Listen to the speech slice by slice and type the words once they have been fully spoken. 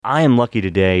I am lucky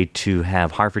today to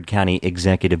have Harford County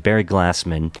Executive Barry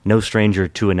Glassman, no stranger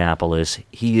to Annapolis.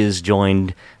 He is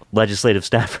joined legislative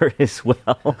staffer as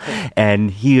well. And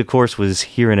he, of course, was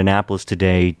here in Annapolis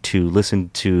today to listen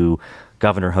to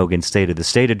Governor Hogan's State of the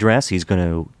State address. He's going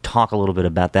to talk a little bit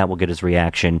about that. We'll get his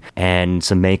reaction and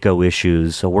some MACo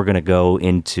issues. So we're going to go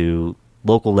into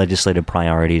local legislative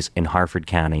priorities in Harford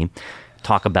County,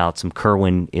 talk about some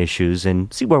Kirwan issues,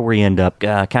 and see where we end up.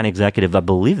 County Executive, I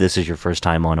believe this is your first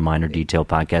time on a Minor Detail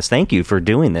podcast. Thank you for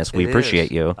doing this. We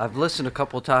appreciate you. I've listened a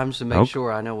couple of times to make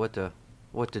sure I know what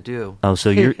to do. Oh, so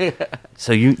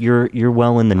you're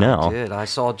well in the know. I did. I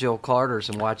saw Jill Carter's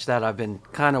and watched that. I've been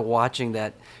kind of watching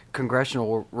that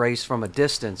congressional race from a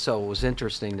distance, so it was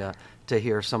interesting to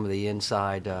hear some of the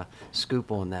inside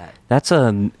scoop on that. That's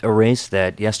a race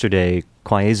that yesterday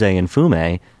Kwesi and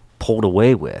Fume pulled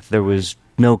away with. There was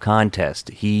no contest.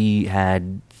 He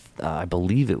had, I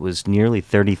believe it was nearly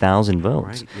 30,000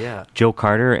 votes. Right, yeah. Joe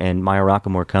Carter and Maya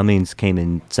Rockmore Cummings came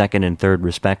in second and third,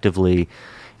 respectively.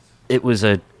 It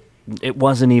wasn't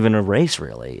even a race,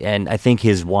 really. And I think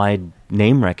his wide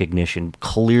name recognition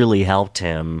clearly helped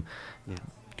him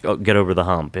get over the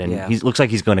hump. And he looks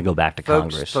like he's going to go back to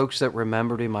Congress. Folks that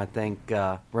remembered him, I think,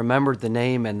 remembered the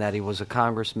name and that he was a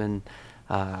congressman.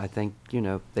 I think,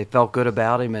 they felt good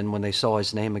about him, and when they saw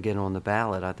his name again on the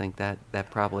ballot, I think that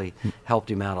probably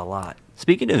helped him out a lot.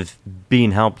 Speaking of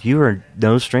being helped, you are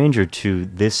no stranger to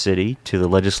this city, to the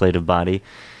legislative body.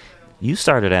 You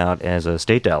started out as a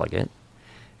state delegate.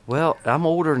 Well, I'm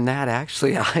older than that,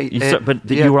 actually.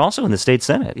 You were also in the state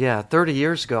senate. Yeah, 30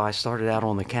 years ago, I started out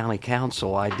on the county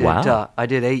council. I did. Wow. I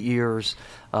did 8 years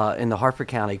in the Harford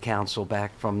County Council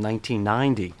back from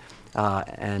 1990.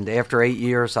 And after 8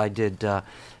 years, I did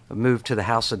move to the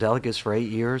House of Delegates for 8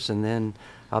 years, and then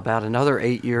about another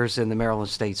 8 years in the Maryland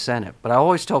State Senate. But I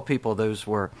always tell people those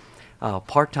were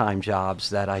part-time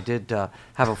jobs, that I did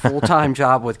have a full-time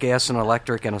job with gas and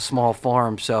electric and a small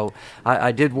farm, so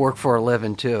I did work for a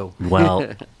living, too.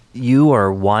 Well, you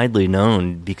are widely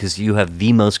known because you have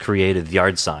the most creative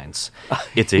yard signs.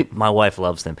 My wife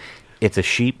loves them. It's a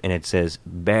sheep, and it says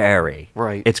Barry.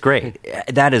 Right. It's great.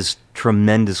 That is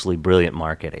tremendously brilliant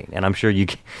marketing, and I'm sure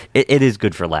it is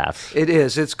good for laughs. It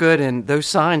is. It's good, and those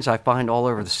signs I find all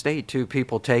over the state, too.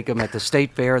 People take them at the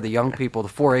state fair. The young people, the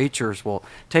 4-H'ers, will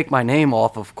take my name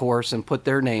off, of course, and put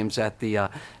their names at the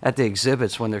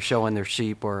exhibits when they're showing their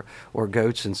sheep or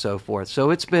goats and so forth. So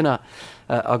it's been a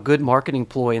good marketing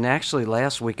ploy. And actually,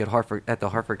 last week at the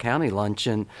Harford County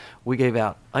Luncheon, we gave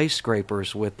out ice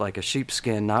scrapers with like a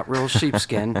sheepskin, not real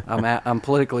sheepskin. I'm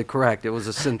politically correct. It was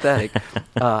a synthetic.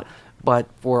 But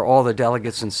for all the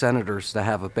delegates and senators to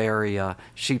have a Barry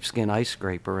sheepskin ice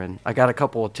scraper. And I got a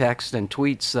couple of texts and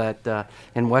tweets that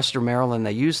in Western Maryland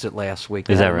they used it last week.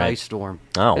 Is that right? An ice storm.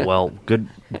 Oh, well, good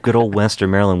old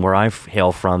Western Maryland, where I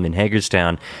hail from in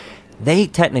Hagerstown. They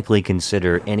technically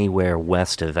consider anywhere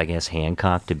west of, I guess,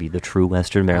 Hancock to be the true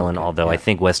Western Maryland, although I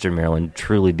think Western Maryland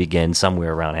truly begins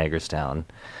somewhere around Hagerstown.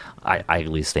 I at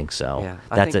least think so.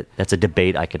 Yeah, that's a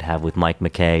debate I could have with Mike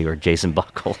McKay or Jason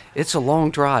Buckle. It's a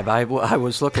long drive. I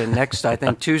was looking next, I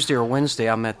think Tuesday or Wednesday,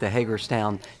 I'm at the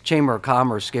Hagerstown Chamber of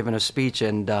Commerce giving a speech,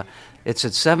 and it's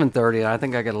at 7:30, and I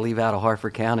think I got to leave out of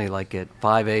Harford County like at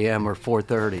 5 a.m. or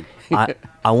 4:30.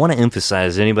 I want to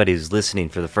emphasize, anybody who's listening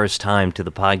for the first time to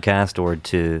the podcast or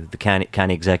to the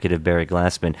County Executive Barry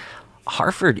Glassman,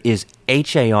 Harford is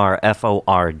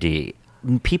Harford.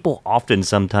 People often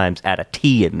sometimes add a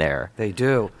T in there. They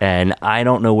do. And I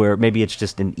don't know where, maybe it's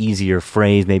just an easier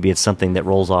phrase, maybe it's something that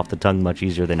rolls off the tongue much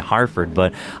easier than Harford,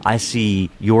 but I see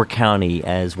your county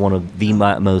as one of the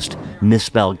most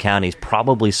misspelled counties,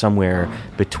 probably somewhere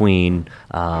between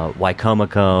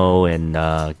Wicomico and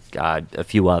a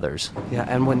few others. Yeah,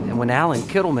 and when Alan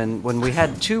Kittleman, when we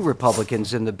had two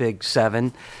Republicans in the Big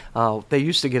Seven, they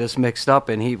used to get us mixed up,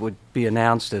 and he would be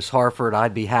announced as Harford,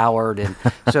 I'd be Howard, and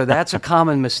so that's a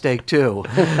common mistake too.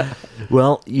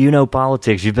 Well,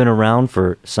 politics. You've been around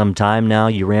for some time now.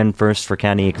 You ran first for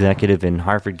county executive in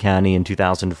Harford County in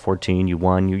 2014. You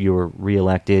won. You were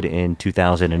reelected in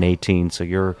 2018, so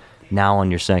you're now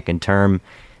on your second term,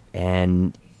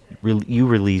 and you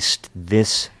released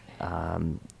this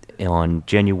on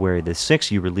January the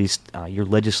 6th, you released your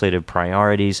legislative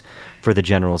priorities for the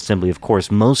General Assembly. Of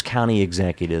course, most county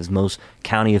executives, most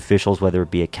county officials, whether it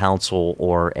be a council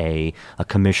or a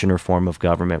commissioner form of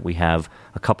government, we have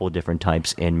a couple of different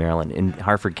types in Maryland. In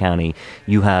Harford County,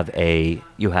 you have a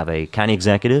county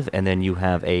executive, and then you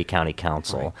have a county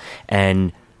council. Right.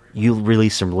 And you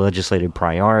released some legislative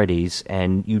priorities,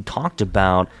 and you talked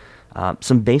about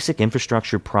some basic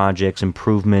infrastructure projects,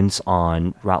 improvements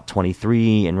on Route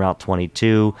 23 and Route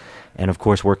 22, and of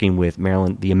course working with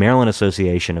the Maryland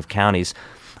Association of Counties.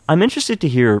 I'm interested to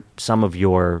hear some of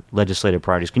your legislative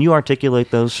priorities. Can you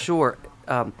articulate those? Sure.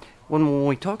 When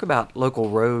we talk about local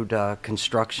road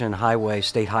construction,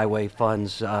 state highway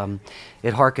funds,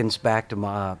 it harkens back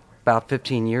to about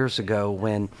 15 years ago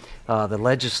when the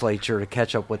legislature, to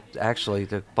catch up with,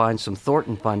 to find some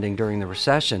Thornton funding during the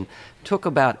recession, took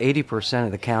about 80%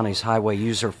 of the county's highway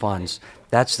user funds.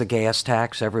 That's the gas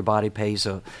tax. Everybody pays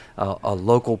a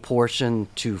local portion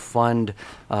to fund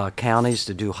counties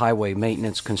to do highway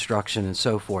maintenance, construction, and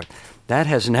so forth. That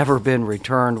has never been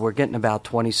returned. We're getting about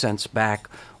 20 cents back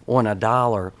on a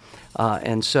dollar.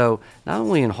 And so not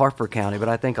only in Harford County, but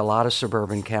I think a lot of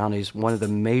suburban counties, one of the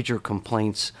major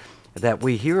complaints that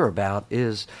we hear about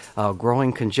is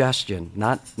growing congestion,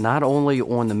 not only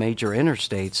on the major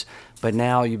interstates, but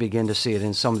now you begin to see it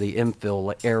in some of the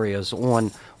infill areas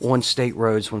on state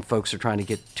roads when folks are trying to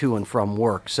get to and from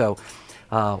work. So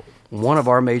one of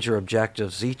our major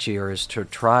objectives each year is to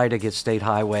try to get state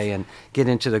highway and get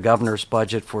into the governor's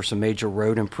budget for some major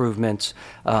road improvements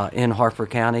in Harford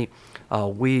County.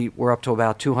 We're up to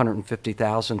about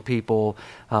 250,000 people.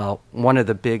 One of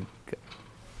the big...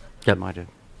 Yep.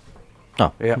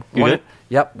 Oh, yeah.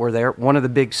 We're there. One of the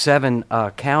big 7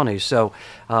 counties. So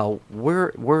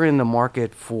we're in the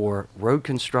market for road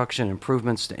construction,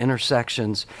 improvements to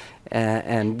intersections,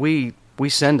 and we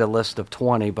send a list of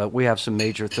 20, but we have some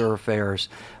major thoroughfares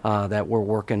that we're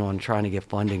working on trying to get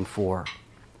funding for.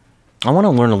 I want to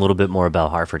learn a little bit more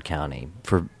about Harford County.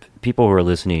 For people who are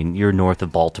listening, you're north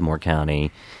of Baltimore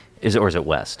County, or is it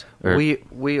west? Or?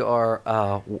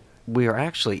 We are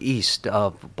actually east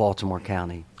of Baltimore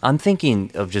County. I'm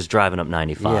thinking of just driving up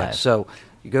 95. Yeah, so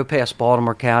you go past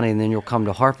Baltimore County, and then you'll come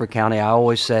to Harford County. I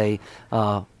always say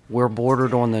we're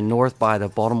bordered on the north by the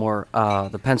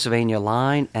the Pennsylvania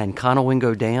line and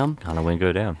Conowingo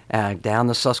Dam. Down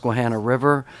the Susquehanna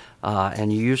River,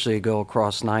 and you usually go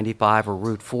across 95 or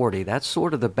Route 40. That's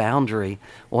sort of the boundary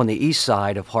on the east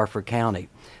side of Harford County.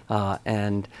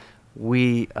 And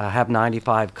we have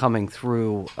 95 coming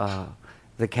through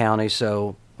the county,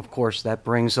 so of course that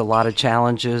brings a lot of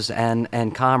challenges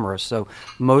and commerce. So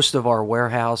most of our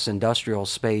warehouse industrial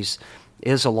space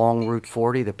is along Route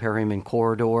 40, the Perryman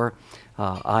Corridor,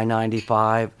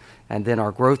 I-95, and then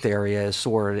our growth area is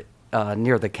sort of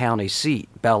near the county seat,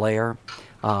 Bel Air.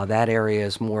 That area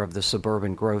is more of the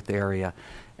suburban growth area.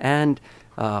 And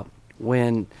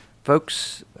when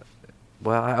folks...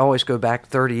 Well, I always go back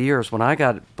 30 years.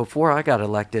 Before I got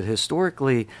elected,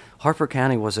 historically, Harford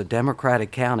County was a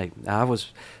Democratic county. I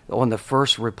was on the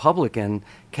first Republican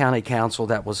county council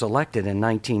that was elected in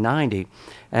 1990,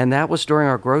 and that was during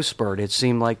our growth spurt. It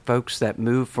seemed like folks that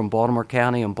moved from Baltimore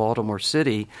County and Baltimore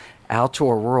City out to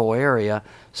a rural area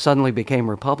suddenly became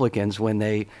Republicans when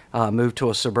they moved to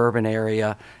a suburban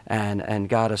area and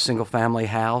got a single-family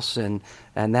house. And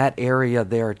that area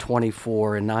there at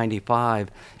 24 and 95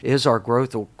 is our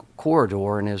growth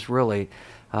corridor and is really,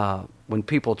 when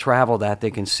people travel that,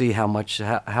 they can see how much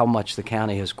the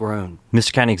county has grown.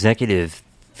 Mr. County Executive,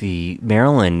 the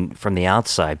Maryland, from the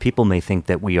outside, people may think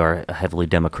that we are a heavily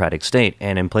Democratic state.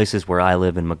 And in places where I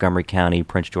live in Montgomery County,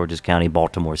 Prince George's County,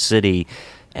 Baltimore City,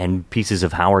 and pieces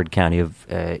of Howard County, of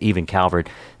even Calvert,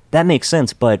 that makes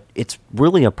sense, but it's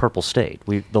really a purple state.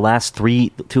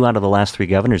 Two out of the last three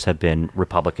governors have been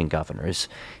Republican governors,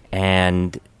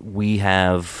 and we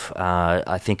have,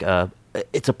 I think,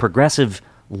 it's a progressive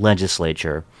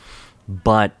legislature,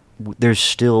 but there's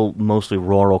still mostly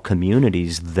rural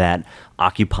communities that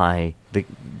occupy the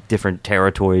different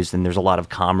territories, and there's a lot of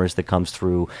commerce that comes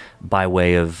through by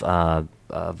way of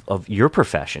your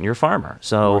profession, you're a farmer.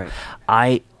 So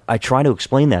right. I try to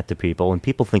explain that to people, and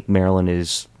people think Maryland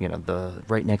is,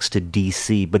 right next to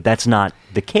D.C., but that's not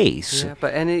the case. Yeah,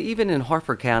 and even in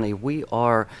Harford County, we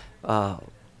are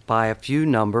by a few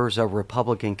numbers a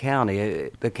Republican county.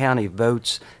 The county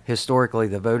votes, historically,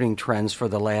 the voting trends for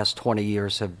the last 20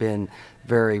 years have been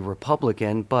very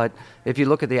Republican, but if you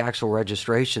look at the actual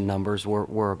registration numbers,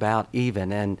 we're about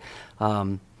even. And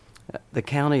Harford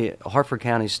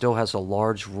County still has a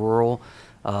large rural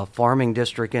farming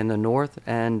district in the north,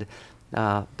 and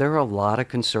there are a lot of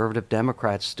conservative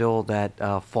Democrats still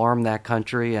that farm that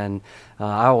country. And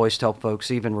I always tell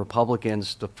folks, even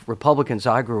Republicans, the Republicans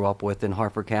I grew up with in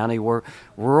Harford County were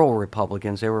rural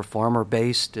Republicans. They were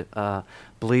farmer-based,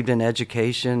 believed in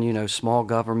education, small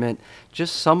government,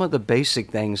 just some of the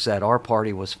basic things that our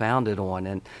party was founded on.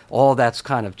 And all that's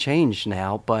kind of changed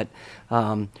now, but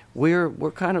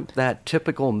we're kind of that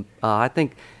typical, I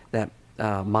think, that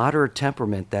moderate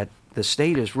temperament that the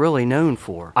state is really known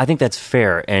for. I think that's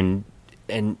fair, and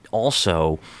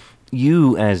also,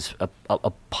 you as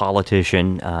a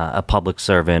politician, a public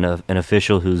servant, an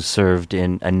official who's served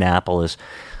in Annapolis,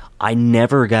 I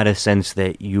never got a sense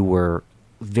that you were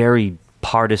very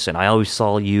partisan. I always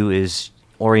saw you as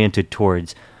oriented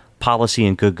towards policy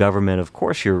and good government. Of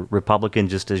course, you're Republican,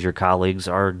 just as your colleagues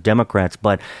are Democrats,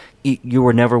 but you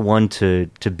were never one to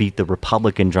beat the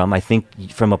Republican drum. I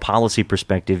think from a policy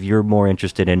perspective, you're more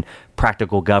interested in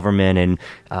practical government and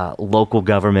local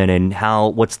government and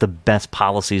what's the best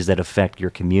policies that affect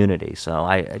your community. So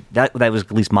that was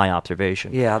at least my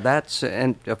observation. Yeah,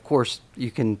 and of course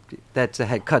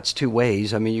that cuts two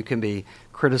ways. I mean, you can be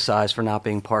criticized for not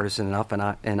being partisan enough, and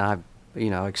I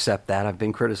accept that. I've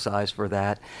been criticized for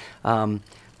that.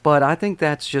 But I think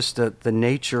that's just the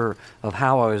nature of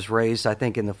how I was raised, I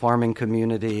think, in the farming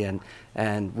community and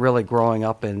really growing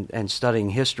up and studying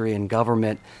history and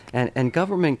government. And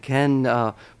government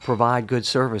can provide good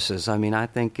services. I mean, I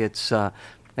think it's,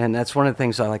 and that's one of the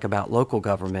things I like about local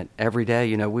government. Every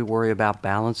day, we worry about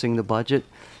balancing the budget.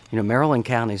 Maryland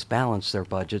counties balance their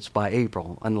budgets by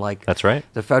April, unlike that's right.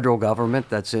 the federal government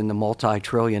that's in the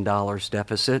multi-trillion dollars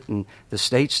deficit, and the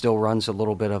state still runs a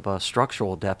little bit of a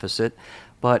structural deficit.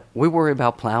 But we worry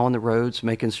about plowing the roads,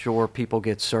 making sure people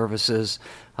get services,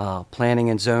 planning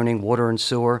and zoning, water and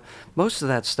sewer. Most of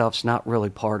that stuff's not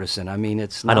really partisan. I mean,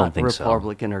 it's not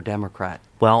Republican or Democrat.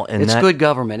 Well, and it's good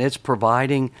government. It's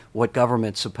providing what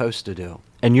government's supposed to do.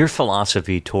 And your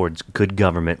philosophy towards good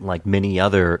government, like many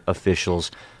other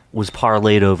officials, was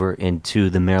parlayed over into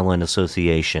the Maryland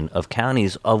Association of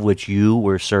Counties, of which you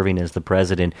were serving as the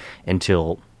president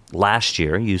until last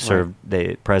year. You served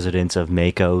the presidents of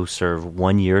MACo serve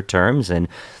 1-year terms, and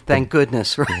thank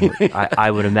goodness. Right?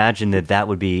 I would imagine that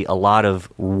would be a lot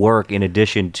of work in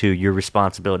addition to your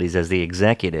responsibilities as the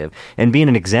executive. And being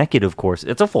an executive, of course,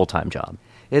 it's a full-time job.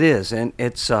 It is, and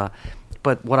it's.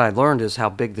 But what I learned is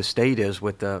how big the state is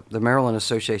with the Maryland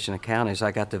Association of Counties.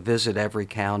 I got to visit every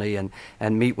county and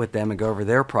meet with them and go over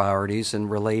their priorities and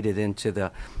relate it into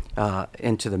the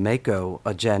MACo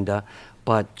agenda.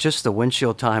 But just the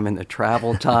windshield time and the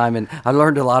travel time, and I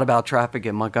learned a lot about traffic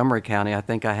in Montgomery County. I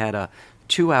think I had a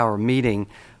 2-hour meeting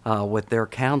with their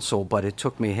council, but it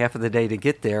took me half of the day to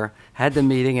get there, had the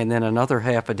meeting, and then another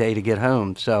half a day to get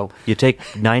home. So you take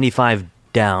 95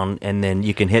 down, and then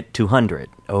you can hit 200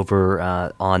 over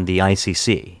on the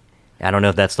ICC. I don't know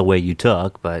if that's the way you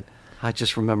took, but I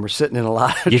just remember sitting in a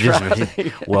lot of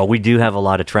traffic. Well, we do have a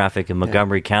lot of traffic in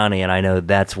Montgomery County, and I know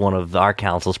that's one of our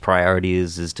council's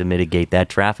priorities is to mitigate that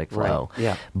traffic flow. Right.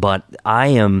 Yeah. But I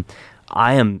am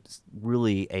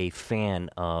really a fan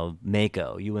of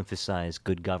MACo. You emphasize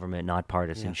good government, not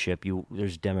partisanship.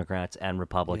 There's Democrats and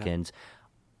Republicans. Yeah.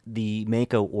 The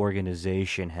MACo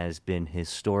organization has been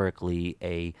historically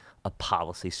a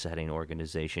policy-setting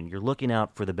organization. You're looking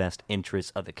out for the best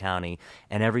interests of the county,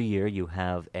 and every year you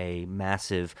have a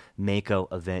massive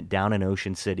MACo event down in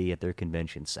Ocean City at their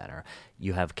convention center.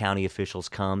 You have county officials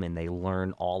come, and they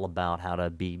learn all about how to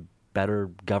be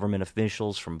better government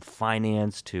officials, from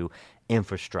finance to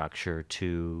infrastructure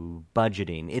to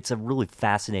budgeting. It's a really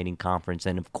fascinating conference,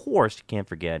 and of course, you can't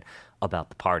forget about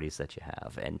the parties that you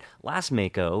have. And last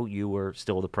MACo, you were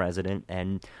still the president,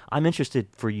 and I'm interested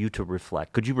for you to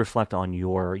reflect. Could you reflect on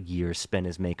your years spent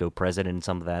as MACo president and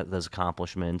some of those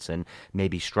accomplishments and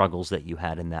maybe struggles that you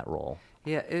had in that role?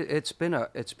 Yeah, it's been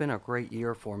a great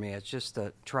year for me. It's just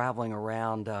traveling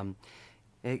around.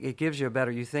 It gives you a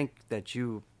better. You think that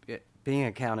being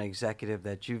a county executive,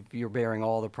 that you're bearing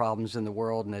all the problems in the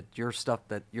world, and that your stuff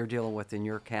that you're dealing with in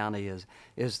your county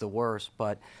is the worst.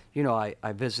 But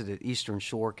I visited Eastern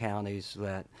Shore counties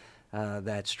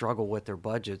that struggle with their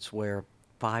budgets, where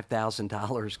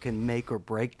 $5,000 can make or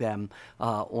break them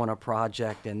on a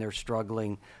project, and they're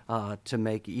struggling to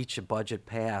make each budget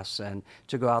pass. And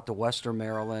to go out to Western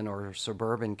Maryland or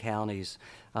suburban counties,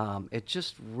 it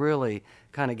just really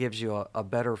kind of gives you a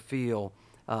better feel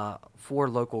for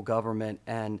local government.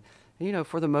 And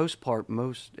for the most part,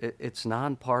 it's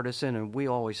nonpartisan, and we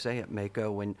always say at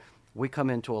MACo, when we come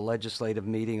into a legislative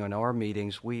meeting, on our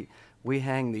meetings, we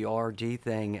hang the RD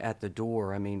thing at the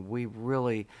door. I mean, we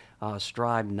really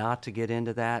strive not to get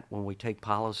into that when we take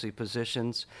policy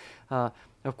positions.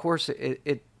 Of course,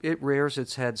 it rears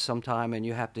its head sometime, and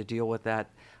you have to deal with that.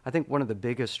 I think one of the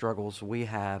biggest struggles we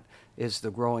have is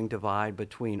the growing divide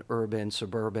between urban,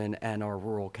 suburban, and our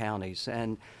rural counties.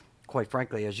 And quite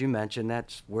frankly, as you mentioned,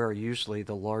 that's where usually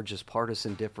the largest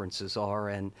partisan differences are,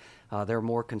 and they're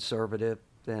more conservative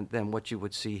than what you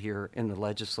would see here in the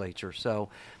legislature. So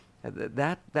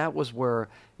that was where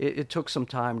it took some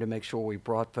time to make sure we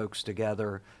brought folks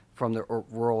together from the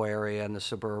rural area and the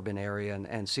suburban area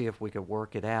and see if we could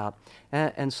work it out.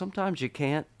 And sometimes you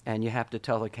can't, and you have to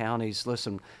tell the counties,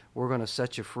 listen, we're going to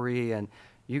set you free, and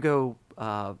you go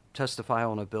testify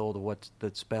on a bill to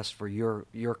that's best for your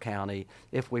county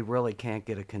if we really can't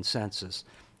get a consensus.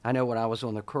 I know when I was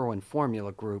on the Kirwan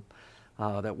formula group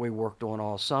that we worked on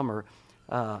all summer,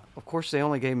 of course they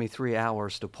only gave me 3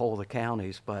 hours to poll the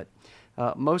counties, but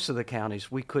most of the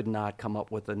counties we could not come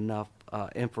up with enough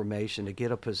information to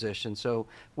get a position. So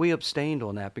we abstained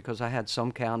on that because I had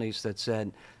some counties that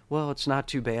said, well, it's not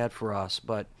too bad for us,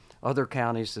 but other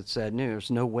counties that said, no,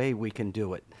 there's no way we can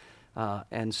do it.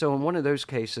 And so in one of those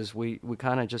cases, we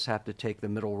kind of just have to take the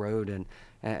middle road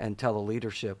and tell the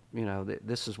leadership,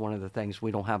 this is one of the things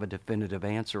we don't have a definitive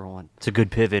answer on. It's a good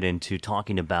pivot into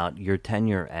talking about your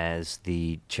tenure as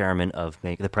the chairman of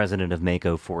the president of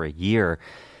MACo for a year.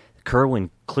 Kirwan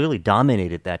clearly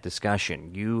dominated that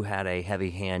discussion. You had a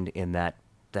heavy hand in that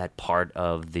part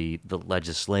of the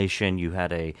legislation. You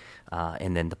had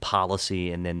and then the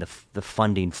policy, and then the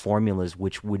funding formulas,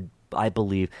 which I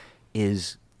believe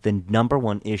is the number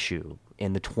one issue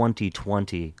in the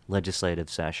 2020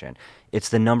 legislative session. It's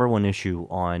the number one issue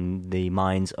on the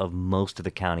minds of most of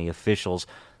the county officials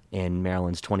in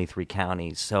Maryland's 23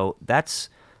 counties. So that's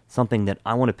something that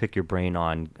I want to pick your brain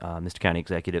on, Mr. County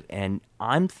Executive. And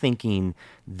I'm thinking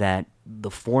that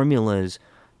the formulas,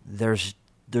 there's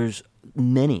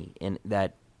many in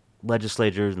that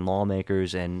legislators and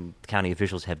lawmakers and county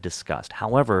officials have discussed.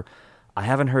 However, I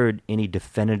haven't heard any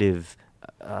definitive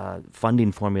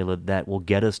funding formula that will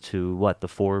get us to the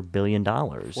 $4 billion.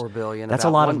 $4 billion. That's a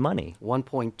lot of money.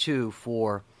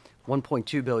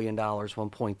 1.2 billion dollars,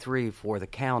 1.3 for the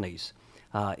counties.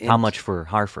 How much for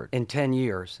Harford? In 10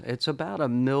 years, it's about $1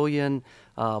 million.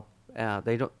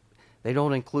 They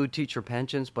don't include teacher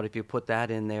pensions, but if you put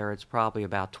that in there, it's probably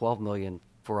about $12 million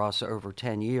for us over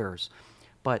 10 years.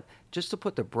 But just to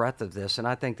put the breadth of this, and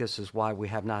I think this is why we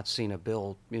have not seen a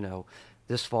bill,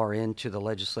 this far into the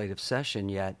legislative session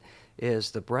yet,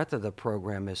 is the breadth of the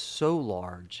program is so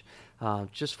large.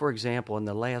 Just for example, in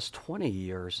the last 20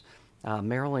 years,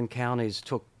 Maryland counties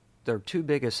took their two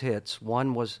biggest hits.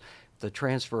 One was the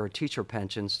transfer of teacher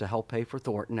pensions to help pay for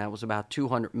Thornton. That was about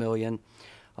 $200 million.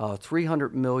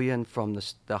 $300 million from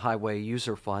the highway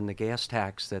user fund, the gas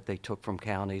tax that they took from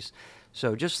counties.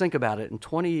 So just think about it. In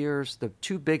 20 years, the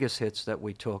two biggest hits that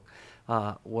we took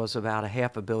was about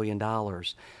 $500 million.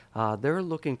 They're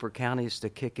looking for counties to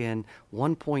kick in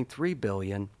 $1.3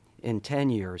 billion in 10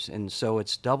 years, and so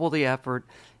it's double the effort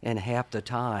in half the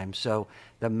time. So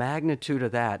the magnitude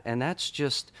of that, and that's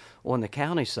just on the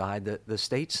county side. The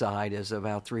state side is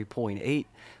about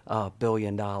 $3.8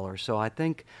 billion. So I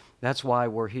think that's why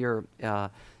we're here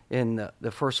in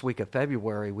the first week of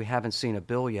February. We haven't seen a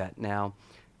bill yet. Now,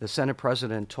 the Senate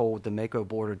President told the MACo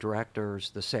Board of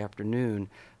Directors this afternoon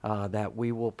that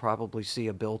we will probably see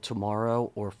a bill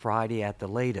tomorrow or Friday at the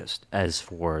latest. As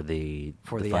for the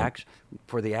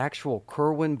actual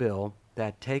Kirwan bill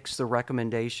that takes the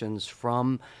recommendations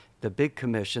from the big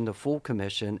commission, the full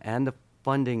commission, and the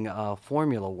funding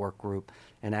formula work group,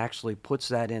 and actually puts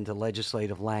that into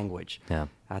legislative language. Yeah.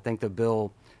 I think the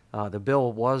bill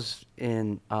was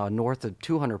in north of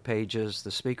 200 pages.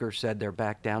 The Speaker said they're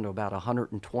back down to about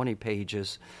 120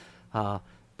 pages.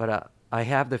 But I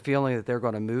have the feeling that they're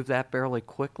going to move that fairly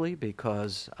quickly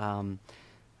because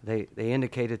they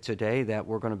indicated today that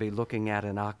we're going to be looking at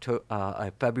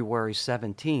a February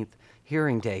 17th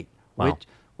hearing date, wow.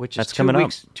 which That's is coming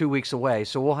up. 2 weeks away.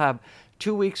 So we'll have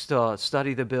 2 weeks to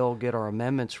study the bill, get our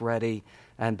amendments ready,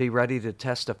 and be ready to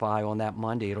testify on that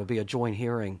Monday. It'll be a joint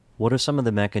hearing. What are some of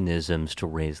the mechanisms to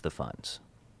raise the funds?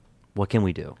 What can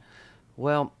we do?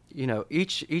 Well,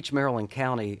 each Maryland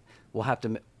county will have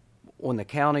to, on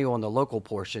the local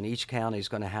portion, each county is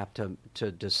going to have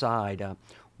to decide.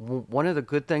 One of the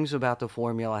good things about the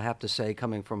formula, I have to say,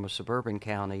 coming from a suburban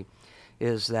county,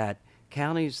 is that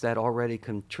counties that already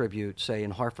contribute, say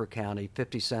in Harford County,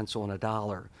 50 cents on a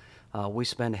dollar, we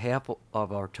spend half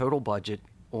of our total budget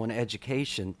on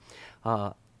education.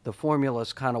 The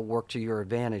formulas kind of work to your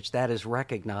advantage. That is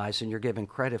recognized, and you're given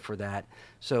credit for that.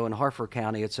 So in Harford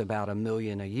County, it's about $1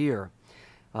 million a year.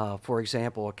 For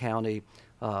example, a county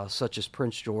such as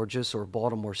Prince George's or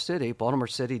Baltimore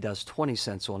City does 20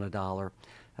 cents on a dollar.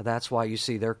 That's why you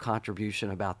see their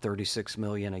contribution about $36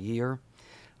 million a year.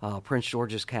 Prince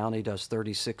George's County does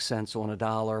 36 cents on a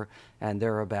dollar, and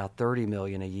they're about $30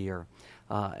 million a year.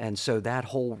 And so that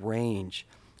whole range.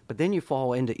 But then you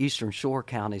fall into Eastern Shore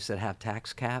counties that have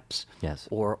tax caps, yes,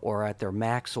 or at their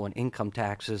max on income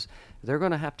taxes. They're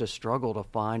going to have to struggle to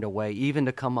find a way even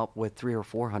to come up with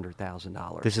 $300,000 or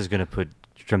 $400,000. This is going to put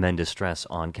tremendous stress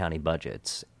on county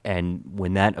budgets. and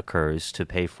when that occurs to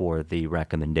pay for the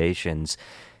recommendations,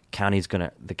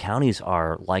 the counties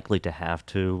are likely to have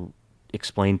to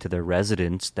explain to their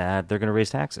residents that they're going to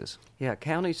raise taxes. Yeah,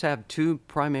 counties have two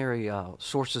primary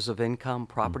sources of income: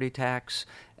 property tax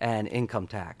and income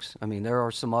tax. I mean, there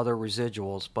are some other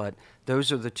residuals, but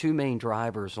those are the two main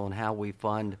drivers on how we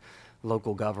fund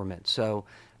local government. So,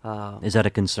 is that a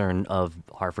concern of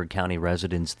Harford County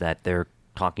residents that they're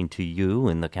talking to you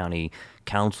and the county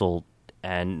council,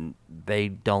 and they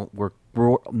don't work?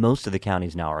 Most of the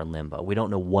counties now are in limbo. We don't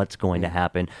know what's going to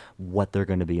happen, what they're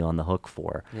going to be on the hook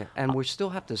for. Yeah, and we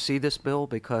still have to see this bill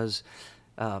because,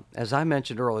 as I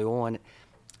mentioned early on,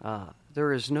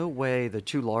 there is no way the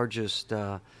two largest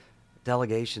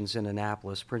delegations in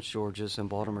Annapolis, Prince George's and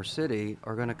Baltimore City,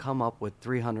 are going to come up with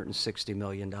 $360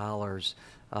 million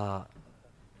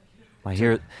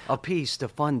a piece to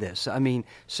fund this. I mean,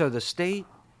 so the state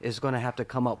is going to have to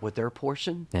come up with their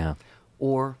portion,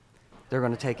 or they're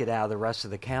going to take it out of the rest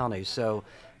of the county. So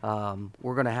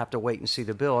we're going to have to wait and see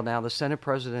the bill. Now, the Senate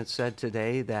President said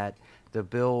today that the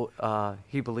bill,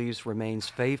 he believes, remains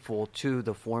faithful to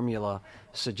the formula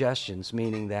suggestions,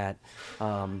 meaning that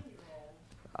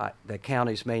the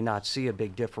counties may not see a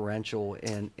big differential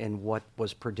in what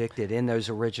was predicted in those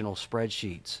original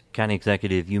spreadsheets. County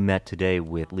Executive, you met today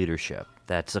with leadership.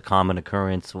 That's a common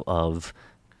occurrence of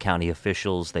county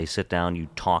officials. They sit down, you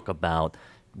talk about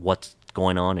what's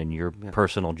going on in your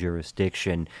personal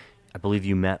jurisdiction. I believe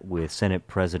you met with Senate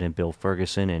President Bill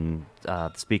Ferguson and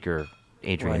Speaker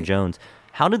Adrian Jones.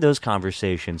 How did those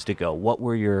conversations go?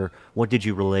 What did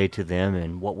you relay to them,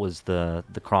 and what was the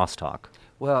crosstalk?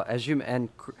 Well,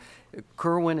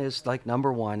 Kirwan is like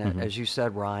number one, as you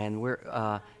said, Ryan.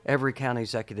 We're every county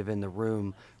executive in the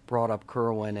room brought up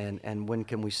Kirwan, and when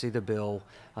can we see the bill?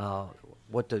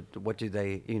 What do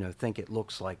they think it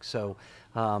looks like? So.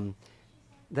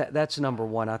 That's number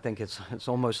one. I think it's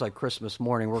almost like Christmas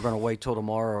morning. We're going to wait till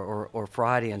tomorrow or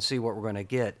Friday and see what we're going to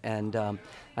get. And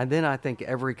then I think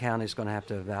every county is going to have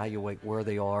to evaluate where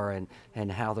they are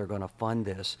and how they're going to fund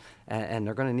this. And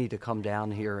they're going to need to come down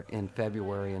here in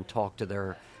February and talk to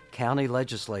their county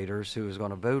legislators who is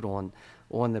going to vote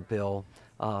on the bill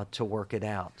to work it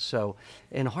out. So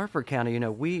in Harford County,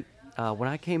 when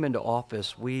I came into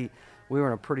office, we were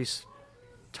in a pretty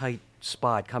tight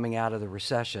spot coming out of the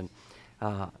recession.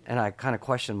 And I kind of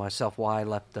questioned myself why I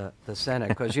left the Senate,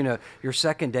 because, your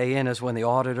second day in is when the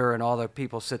auditor and all the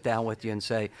people sit down with you and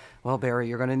say, well, Barry,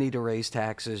 you're going to need to raise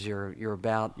taxes. Your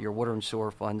water and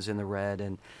sewer funds in the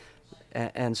red.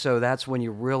 And so that's when you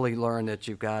really learn that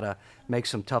you've got to make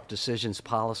some tough decisions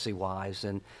policy-wise.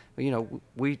 And,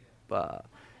 we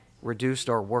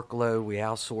reduced our workload. We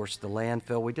outsourced the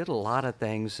landfill. We did a lot of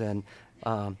things, and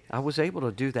I was able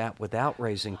to do that without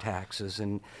raising taxes.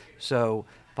 And so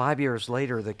 5 years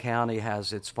later, the county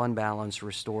has its fund balance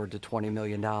restored to $20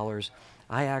 million.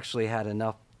 I actually had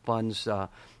enough funds.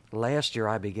 Last year,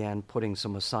 I began putting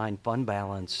some assigned fund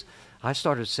balance. I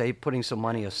started putting some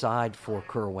money aside for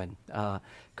Kirwan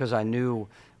because I knew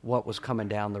what was coming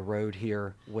down the road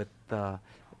here with that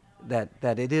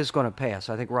it is going to pass.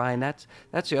 I think, Ryan, that's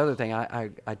the other thing.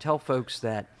 I tell folks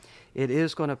that it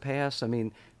is going to pass. I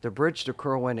mean, the bridge to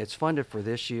Kirwan, it's funded for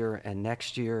this year and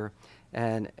next year.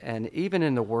 And even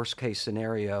in the worst case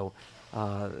scenario,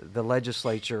 the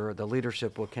legislature, the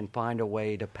leadership can find a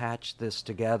way to patch this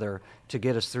together to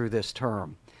get us through this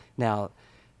term. Now,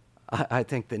 I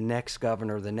think the next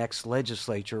governor, the next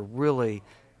legislature really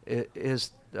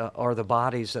are the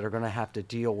bodies that are going to have to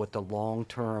deal with the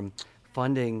long-term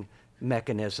funding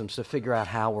mechanisms to figure out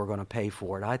how we're going to pay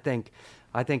for it. I think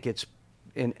it's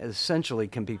essentially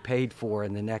can be paid for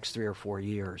in the next 3 or 4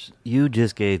 years. You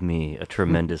just gave me a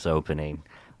tremendous opening.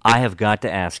 I have got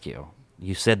to ask you.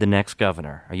 You said the next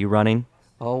governor. Are you running?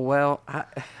 Oh, well.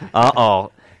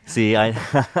 Uh-oh. See, I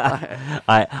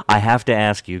have to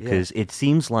ask you because it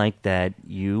seems like that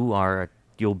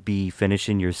you'll be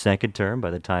finishing your second term by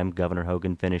the time Governor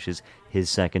Hogan finishes his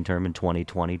second term in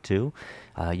 2022.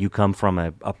 You come from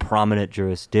a prominent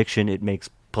jurisdiction. It makes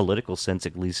political sense,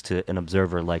 at least to an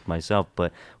observer like myself,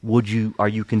 but are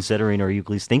you considering, or are you at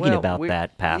least thinking about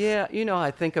that path? Yeah,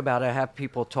 I think about it. I have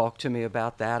people talk to me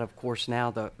about that. Of course, now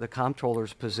the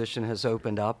comptroller's position has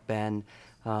opened up, and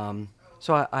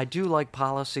so I do like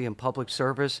policy and public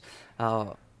service,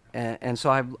 and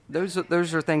so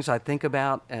those are things I think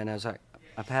about, and as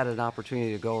I've had an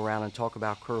opportunity to go around and talk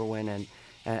about Kirwan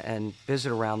and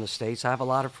visit around the states. I have a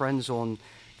lot of friends on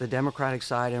the Democratic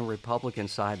side and Republican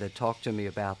side that talk to me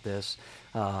about this.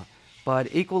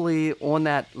 But equally on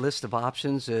that list of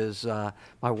options is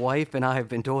my wife and I have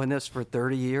been doing this for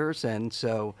 30 years, and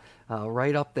so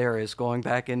right up there is going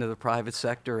back into the private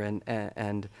sector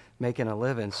and making a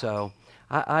living. So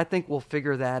I think we'll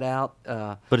figure that out.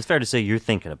 But it's fair to say you're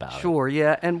thinking about it. Sure,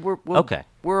 yeah, and Okay.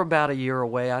 We're about a year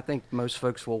away. I think most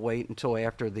folks will wait until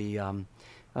after the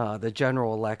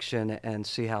general election and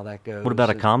see how that goes. What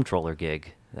about a comptroller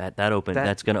gig?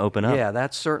 That's going to open up. Yeah,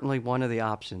 that's certainly one of the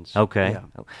options. Okay.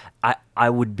 Yeah. I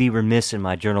would be remiss in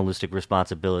my journalistic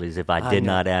responsibilities if I did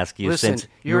not ask you. Listen,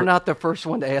 since you're not the first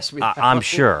one to ask me that. I'm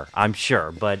sure.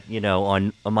 But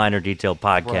on a minor detail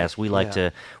podcast,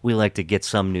 Right. we like to get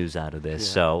some news out of this.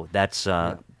 Yeah. So that's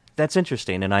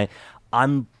interesting. And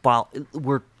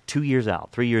we're 2 years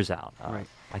out, 3 years out. Right.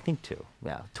 I think 2.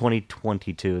 Yeah,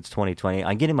 2022. It's 2020.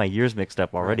 I'm getting my years mixed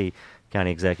up already, Right.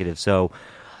 County Executive. So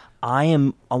I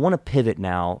want to pivot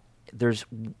now.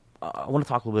 I want to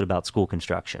talk a little bit about school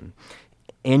construction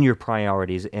and your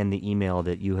priorities. And the email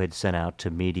that you had sent out to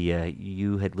media,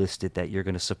 you had listed that you're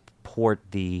going to support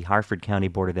the Harford County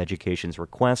Board of Education's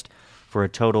request for a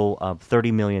total of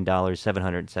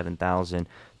 $30,707,000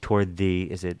 toward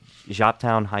is it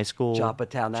Joppatown High School?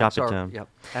 Joppatown.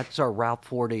 That's our Route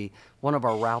 40, one of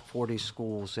our Route 40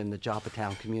 schools in the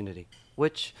Joppatown community,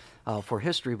 which for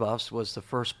history buffs was the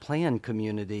first planned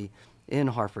community in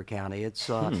Harford County. It's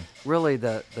really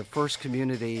the first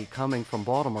community coming from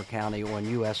Baltimore County on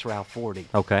U.S. Route 40.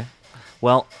 Okay.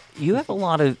 Well, you have a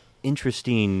lot of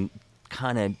interesting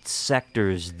kind of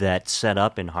sectors that set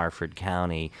up in Harford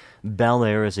County. Bel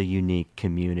Air is a unique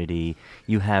community.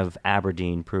 You have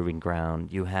Aberdeen Proving Ground.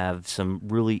 You have some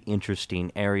really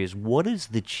interesting areas. What's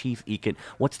the chief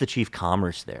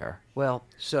commerce there? Well,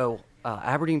 so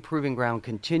Aberdeen Proving Ground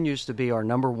continues to be our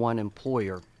number one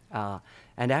employer.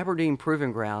 And Aberdeen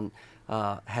Proving Ground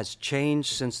has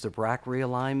changed since the BRAC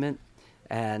realignment,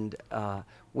 and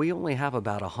we only have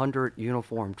about 100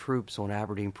 uniformed troops on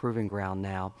Aberdeen Proving Ground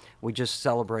now. We just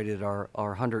celebrated our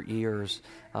 100 years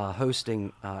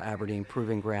hosting Aberdeen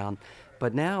Proving Ground.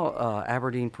 But now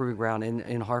Aberdeen Proving Ground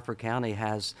in Harford County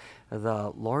has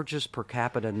the largest per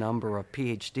capita number of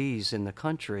PhDs in the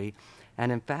country.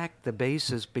 And in fact, the base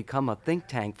has become a think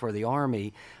tank for the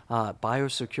Army,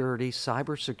 biosecurity,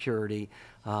 cybersecurity,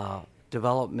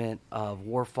 development of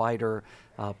warfighter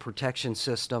protection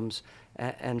systems.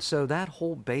 And so that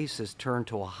whole base has turned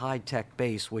to a high-tech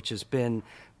base, which has been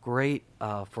great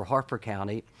for Harford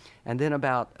County. And then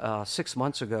about 6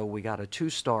 months ago, we got a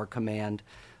 2-star command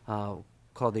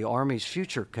called the Army's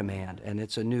Future Command, and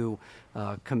it's a new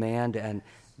command, and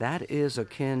that is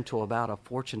akin to about a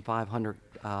Fortune 500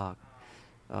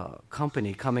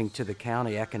 company coming to the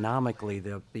county economically,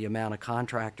 the amount of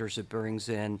contractors it brings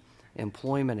in,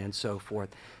 employment and so forth.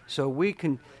 So we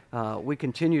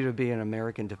continue to be an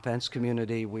American defense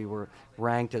community. We were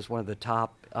ranked as one of the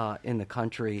top in the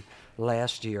country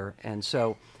last year, and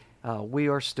so we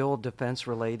are still defense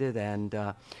related. And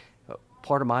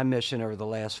part of my mission over the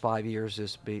last 5 years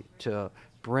is to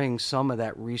bring some of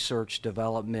that research,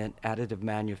 development, additive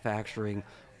manufacturing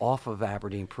off of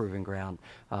Aberdeen Proving Ground.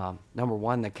 Number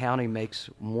one, the county makes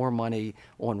more money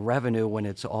on revenue when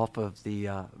it's off of the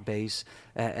base.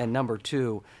 And number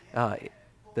two,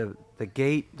 the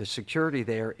gate, the security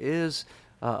there is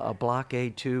a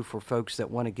blockade too for folks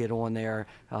that want to get on there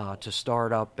to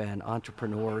start up, and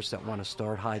entrepreneurs that want to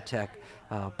start high-tech,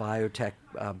 biotech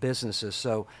businesses.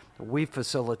 So we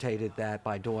facilitated that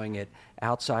by doing it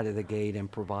outside of the gate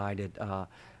and provided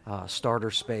starter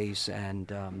space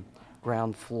and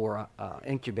ground floor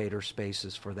incubator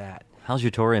spaces for that. How's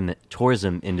your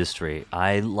tourism industry?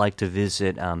 I like to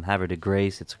visit Havre de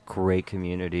Grace. It's a great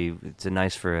community. It's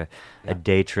nice for a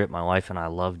day trip. My wife and I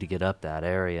love to get up that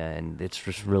area, and it's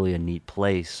just really a neat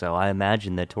place. So I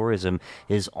imagine that tourism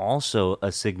is also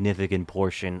a significant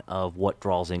portion of what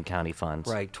draws in county funds.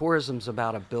 Right. Tourism's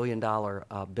about $1 billion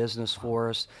business for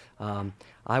us. One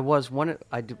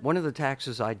of the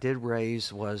taxes I did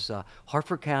raise was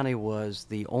Harford County was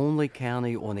the only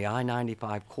county on the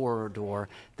I-95 corridor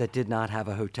that did not have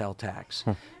a hotel tax.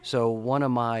 So one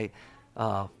of my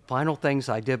final things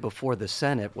I did before the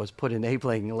Senate was put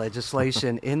enabling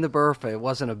legislation in the BRFA. It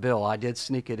wasn't a bill. I did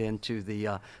sneak it into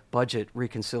the Budget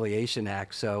Reconciliation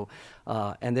Act. So,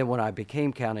 and then when I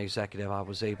became county executive, I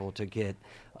was able to get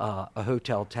a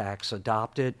hotel tax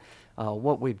adopted.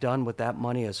 What we've done with that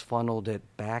money is funneled it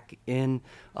back in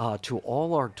to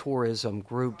all our tourism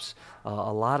groups.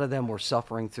 A lot of them were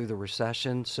suffering through the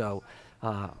recession, so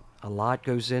a lot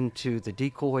goes into the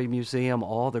Decoy Museum,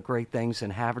 all the great things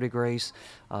in Havre de Grace,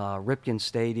 Ripken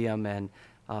Stadium, and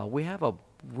we have a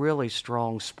really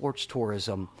strong sports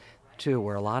tourism too,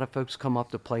 where a lot of folks come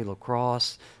up to play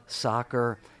lacrosse,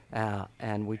 soccer,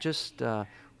 and we just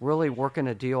really working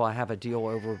a deal. I have a deal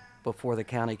over before the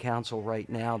county council right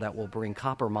now that will bring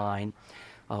Copper Mine,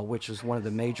 which is one of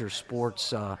the major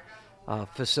sports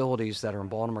facilities that are in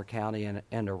Baltimore County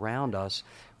and around us.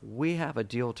 We have a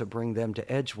deal to bring them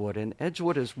to Edgewood, and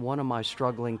Edgewood is one of my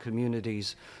struggling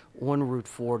communities on Route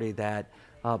 40 that,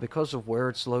 because of where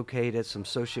it's located, some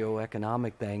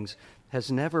socioeconomic things,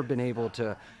 has never been able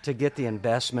to get the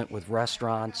investment with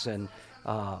restaurants and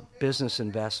business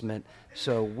investment.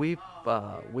 So we've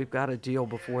got a deal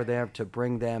before them to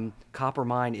bring them copper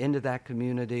mine into that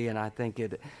community, and I think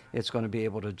it's going to be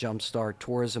able to jumpstart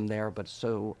tourism there, but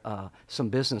some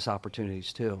business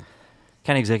opportunities too.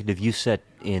 County Executive, you said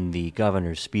in the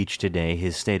governor's speech today,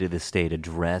 his State of the State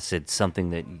address, it's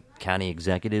something that county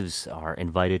executives are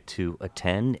invited to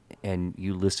attend, and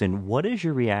you listen. What is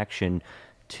your reaction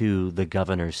to the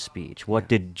governor's speech? What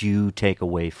did you take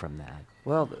away from that?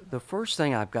 Well, the first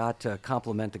thing I've got to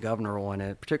compliment the governor on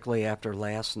it, particularly after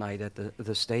last night at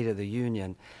the State of the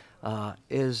Union,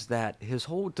 is that his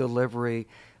whole delivery,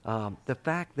 the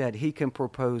fact that he can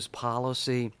propose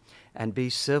policy and be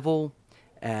civil,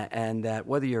 and that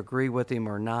whether you agree with him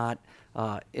or not,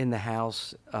 in the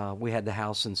House, we had the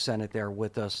House and Senate there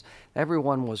with us,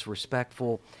 everyone was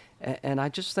respectful. And I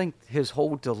just think his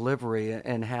whole delivery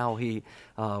and how he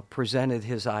presented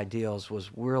his ideals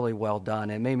was really well done.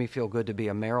 It made me feel good to be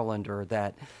a Marylander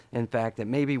that, in fact, that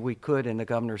maybe we could, and the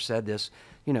governor said this,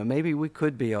 maybe we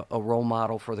could be a role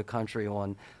model for the country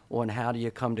on how do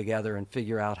you come together and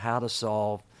figure out how to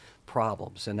solve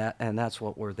problems, and that's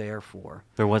what we're there for.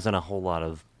 There wasn't a whole lot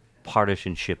of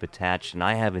partisanship attached, and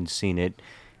I haven't seen it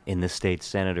in the state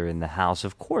Senate or in the House.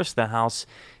 Of course, the House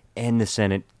and the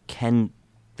Senate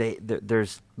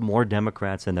there's more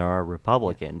Democrats than there are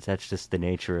Republicans. That's just the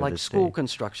nature of the state. Like school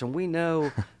construction. We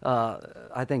know,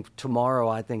 I think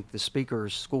tomorrow, the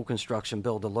Speaker's School Construction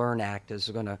Bill to Learn Act is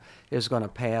going to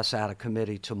pass out of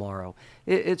committee tomorrow.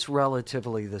 It's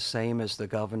relatively the same as the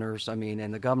governor's.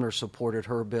 And the governor supported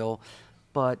her bill.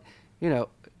 But,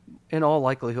 in all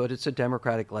likelihood, it's a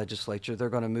Democratic legislature. They're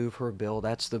going to move her bill.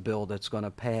 That's the bill that's going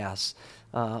to pass.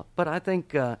 But I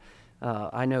think...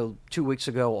 I know 2 weeks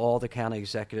ago all the county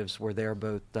executives were there,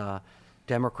 both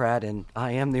Democrat, and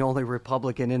I am the only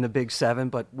Republican in the Big Seven,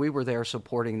 but we were there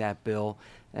supporting that bill.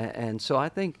 And so I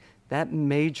think that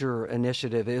major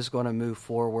initiative is going to move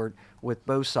forward with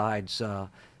both sides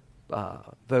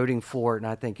voting for it, and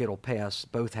I think it'll pass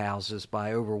both houses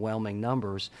by overwhelming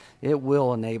numbers. It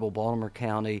will enable Baltimore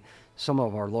County, some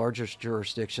of our largest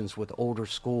jurisdictions with older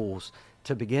schools,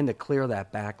 to begin to clear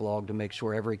that backlog to make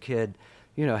sure every kid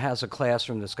has a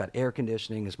classroom that's got air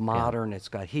conditioning, is modern, it's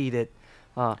got heated.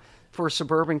 For a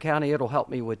suburban county, it'll help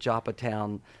me with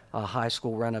Joppatown high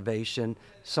school renovation.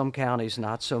 Some counties,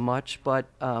 not so much. But,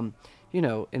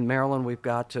 in Maryland, we've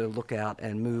got to look out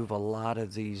and move a lot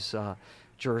of these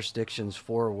jurisdictions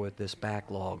forward with this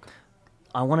backlog.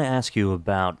 I want to ask you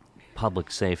about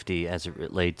public safety as it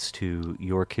relates to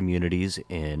your communities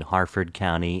in Harford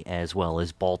County as well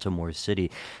as Baltimore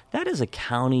City. That is a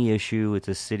county issue. It's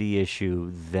a city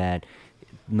issue that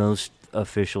most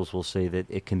officials will say that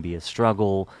it can be a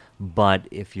struggle, but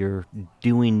if you're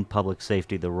doing public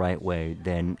safety the right way,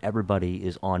 then everybody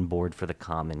is on board for the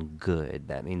common good.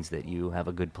 That means that you have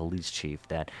a good police chief,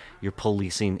 that you're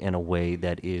policing in a way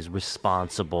that is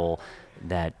responsible,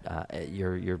 that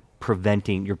you're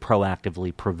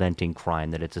proactively preventing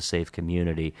crime, that it's a safe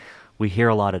community. We hear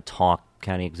a lot of talk,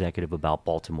 County Executive, about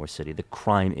Baltimore City, the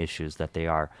crime issues that they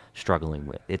are struggling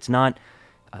with. It's not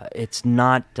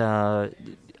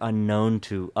unknown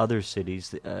to other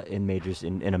cities in majors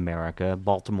in America.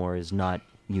 Baltimore is not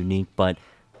unique, but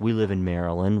we live in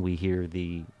Maryland. We hear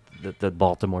the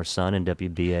Baltimore Sun and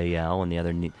WBAL and the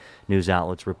other news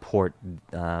outlets report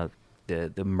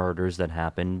the murders that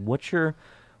happen.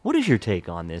 What is your take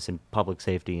on this and public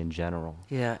safety in general?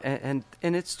 Yeah, and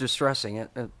it's distressing.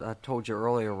 I told you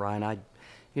earlier, Ryan,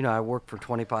 I worked for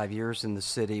 25 years in the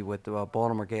city with the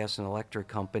Baltimore Gas and Electric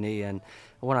Company, and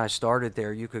when I started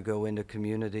there, you could go into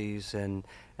communities and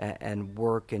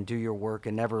work and do your work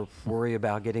and never worry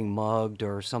about getting mugged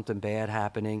or something bad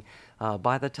happening.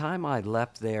 By the time I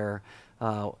left there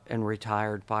and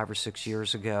retired 5 or 6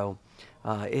 years ago,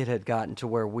 it had gotten to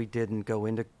where we didn't go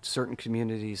into certain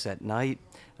communities at night.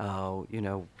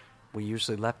 We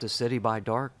usually left the city by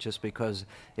dark just because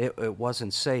it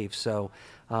wasn't safe. So.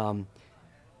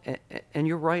 And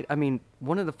you're right.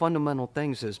 One of the fundamental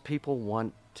things is people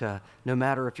want to, no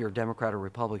matter if you're a Democrat or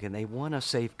Republican, they want a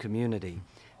safe community.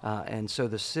 And so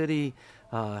the city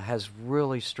has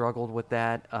really struggled with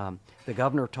that. The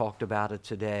governor talked about it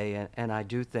today, and I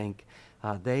do think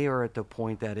they are at the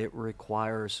point that it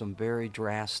requires some very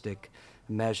drastic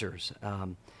measures.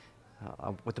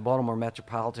 With the Baltimore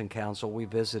Metropolitan Council, we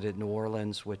visited New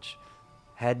Orleans, which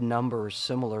had numbers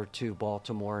similar to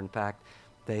Baltimore. In fact,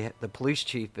 the police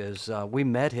chief we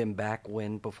met him back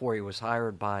before he was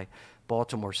hired by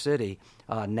Baltimore City.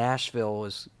 Nashville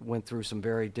went through some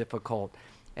very difficult,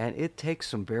 and it takes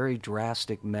some very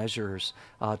drastic measures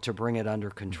to bring it under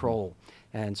control.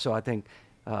 And so I think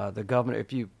the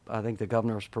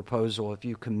governor's proposal, if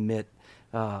you commit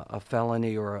a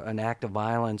felony or an act of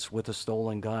violence with a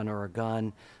stolen gun or a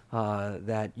gun,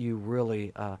 that you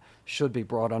really should be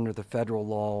brought under the federal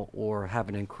law or have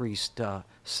an increased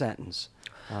sentence.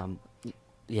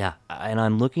 Yeah, and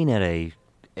I'm looking at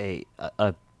a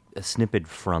snippet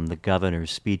from the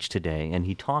governor's speech today, and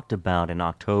he talked about in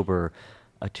October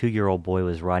a 2-year-old boy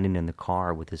was riding in the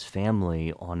car with his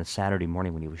family on a Saturday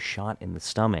morning when he was shot in the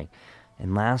stomach.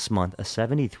 And last month, a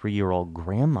 73-year-old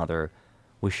grandmother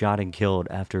was shot and killed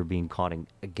after being caught in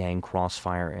a gang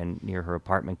crossfire near her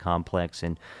apartment complex.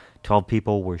 And 12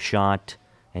 people were shot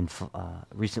and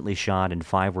recently shot, and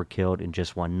 5 were killed in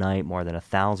just one night. More than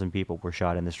 1,000 people were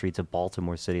shot in the streets of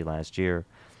Baltimore City last year.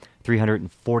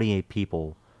 348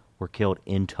 people were killed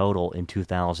in total in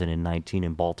 2019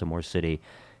 in Baltimore City,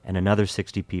 and another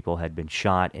 60 people had been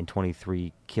shot and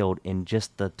 23 killed in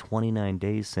just the 29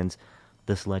 days since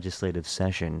this legislative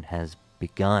session has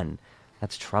begun.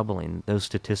 That's troubling. Those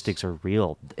statistics are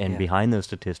real, and behind those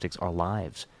statistics are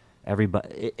lives.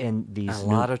 Everybody and these a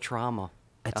lot of trauma.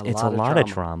 It's a lot of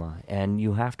trauma, and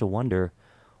you have to wonder,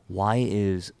 why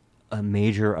is a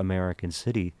major American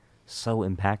city so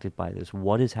impacted by this?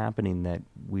 What is happening that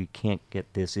we can't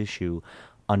get this issue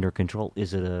under control?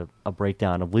 Is it a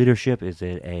breakdown of leadership? Is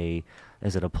it a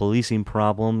policing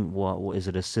problem? Is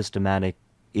it a systematic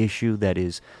issue that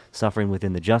is suffering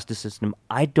within the justice system?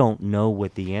 I don't know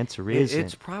what the answer is.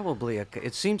 It's probably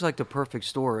it seems like the perfect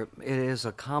storm. It is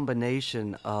a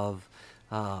combination of,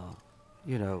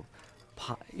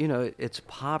 it's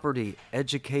poverty,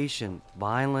 education,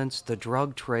 violence. The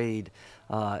drug trade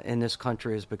in this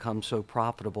country has become so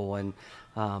profitable,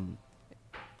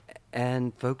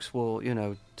 and folks will,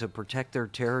 to protect their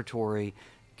territory,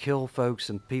 kill folks,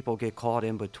 and people get caught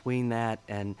in between that.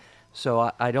 And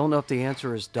so I don't know if the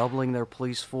answer is doubling their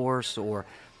police force or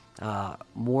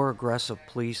more aggressive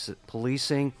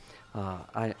policing,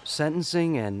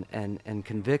 sentencing and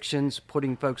convictions,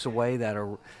 putting folks away that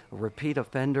are repeat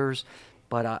offenders.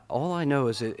 But all I know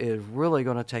is it is really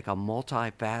going to take a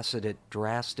multifaceted,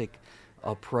 drastic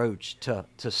approach to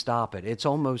stop it. It's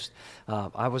almost,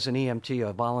 I was an EMT,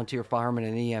 a volunteer fireman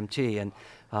in EMT, and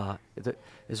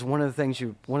is one of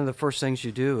the first things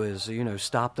you do is,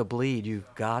 stop the bleed.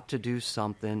 You've got to do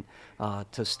something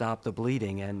to stop the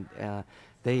bleeding, and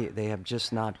they have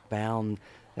just not found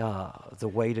the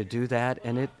way to do that,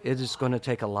 and it is going to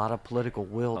take a lot of political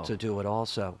will to do it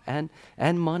also, and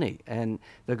money. And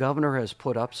the governor has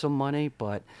put up some money,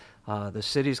 but the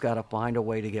city's got to find a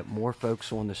way to get more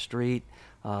folks on the street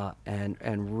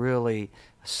and really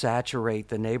saturate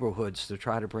the neighborhoods to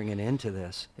try to bring an end to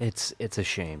this. It's a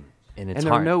shame. And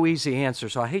there are no easy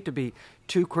answers. So I hate to be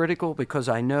too critical, because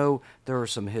I know there are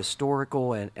some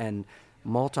historical and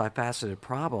multifaceted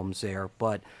problems there.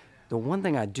 But the one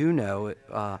thing I do know,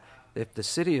 if the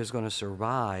city is going to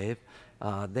survive,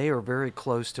 they are very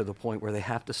close to the point where they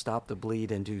have to stop the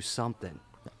bleed and do something.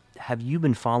 Have you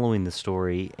been following the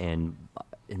story in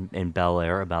Bel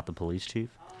Air about the police chief?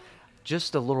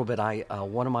 Just a little bit.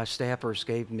 One of my staffers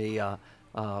gave me a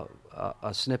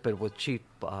snippet with Chief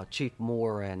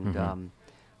Moore, and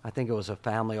I think it was a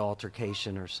family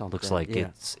altercation or something. Looks like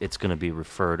it's going to be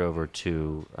referred over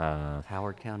to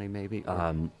Howard County, maybe.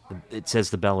 It says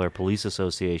the Bel Air Police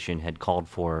Association had called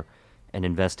for an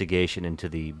investigation into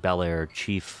the Bel Air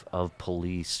Chief of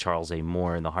Police, Charles A.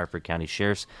 Moore, and the Harford County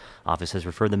Sheriff's Office has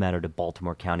referred the matter to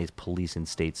Baltimore County's Police and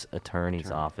State's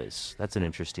Attorney's Office. That's an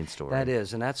interesting story. That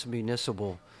is, and that's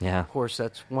municipal. Yeah. Of course,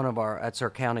 that's our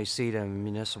county seat in a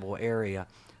municipal area.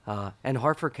 And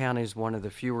Harford County is one of the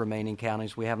few remaining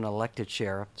counties. We have an elected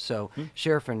sheriff. So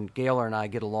Sheriff and Gaylor and I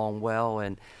get along well,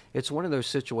 and it's one of those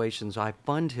situations. I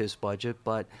fund his budget,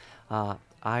 but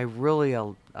I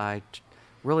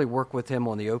really work with him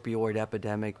on the opioid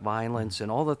epidemic, violence,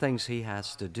 and all the things he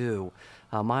has to do.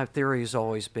 My theory has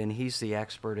always been he's the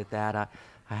expert at that.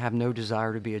 I have no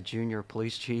desire to be a junior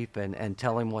police chief and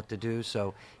tell him what to do.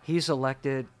 So he's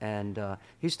elected, and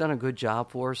he's done a good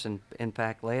job for us. And in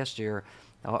fact, last year,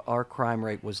 our crime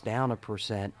rate was down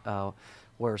 1%,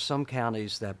 where some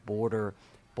counties that border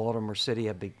Baltimore City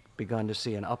have begun to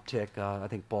see an uptick. I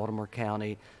think Baltimore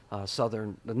County,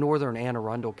 the northern Anne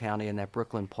Arundel County, and that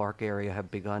Brooklyn Park area have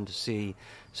begun to see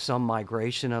some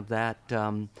migration of that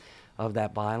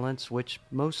violence, which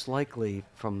most likely,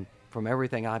 from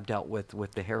everything I've dealt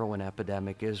with the heroin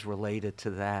epidemic, is related to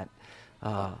that.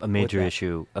 A major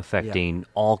issue affecting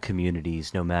all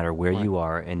communities, no matter where you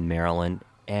are in Maryland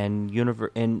and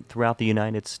throughout the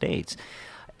United States.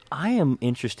 I am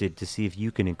interested to see if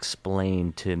you can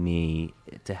explain to me,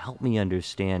 to help me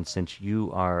understand, since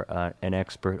you are an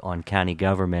expert on county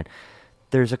government.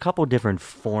 There's a couple different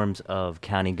forms of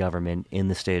county government in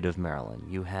the state of Maryland.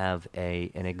 You have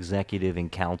an executive and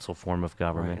council form of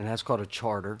government. Right, and that's called a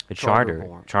charter. A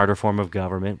charter form of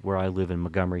government, where I live in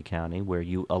Montgomery County, where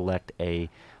you elect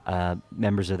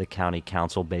members of the county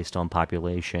council based on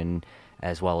population,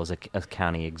 as well as a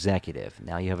county executive.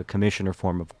 Now you have a commissioner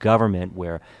form of government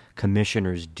where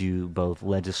commissioners do both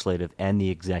legislative and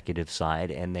the executive side,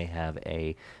 and they have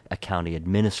a county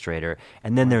administrator.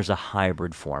 And then there's a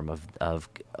hybrid form of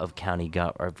county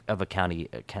a county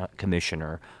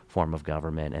commissioner form of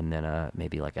government, and then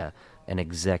maybe like an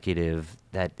executive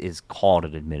that is called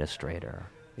an administrator.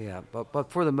 Yeah,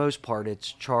 but for the most part,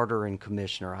 it's charter and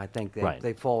commissioner. I think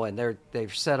they fall in.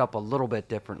 They've set up a little bit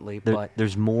differently, but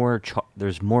there's more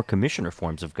commissioner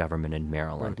forms of government in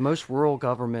Maryland. Right. Most rural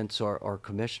governments are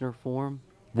commissioner form.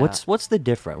 What's the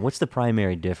difference? What's the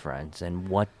primary difference, and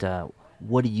what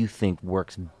do you think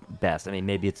works best? I mean,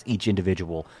 maybe it's each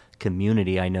individual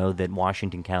community. I know that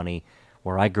Washington County,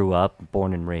 where I grew up,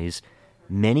 born and raised,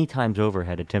 many times over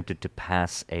had attempted to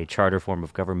pass a charter form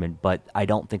of government, but I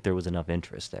don't think there was enough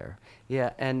interest there. Yeah,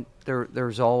 and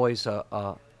there's always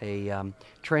a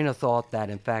train of thought that,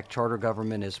 in fact, charter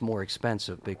government is more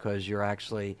expensive because you're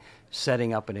actually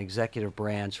setting up an executive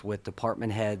branch with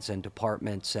department heads and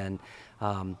departments,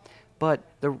 but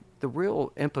the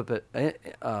real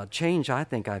change I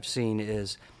think I've seen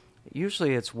is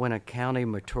usually it's when a county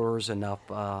matures enough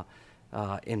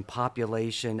in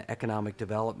population, economic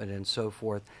development, and so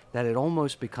forth, that it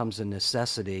almost becomes a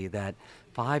necessity that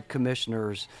 5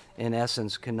 commissioners, in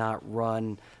essence, cannot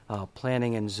run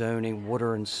planning and zoning,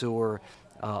 water and sewer.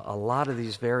 A lot of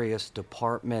these various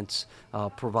departments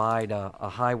provide a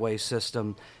highway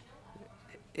system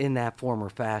in that form or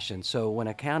fashion. So when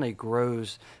a county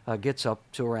grows, gets up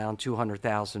to around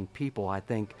 200,000 people, I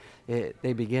think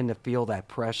they begin to feel that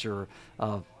pressure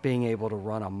of being able to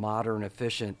run a modern,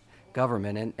 efficient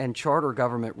government, and charter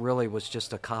government really was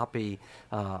just a copy,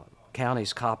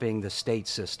 counties copying the state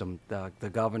system, the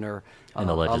governor, and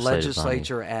the a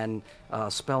legislature, and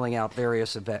spelling out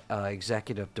various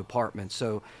executive departments.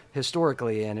 So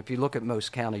historically, and if you look at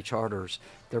most county charters,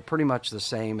 they're pretty much the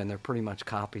same, and they're pretty much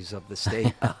copies of the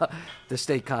state, the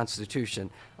state constitution.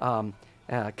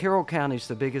 Carroll County is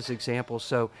the biggest example.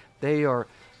 So they are,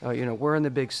 we're in the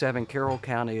Big Seven. Carroll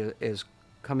County is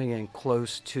coming in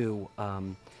close to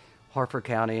Harford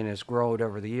County and has grown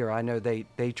over the year. I know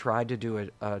they tried to do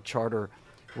a charter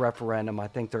referendum. I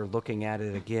think they're looking at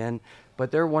it again. But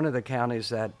they're one of the counties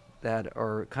that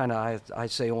are kind of, I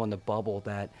say, on the bubble,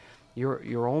 that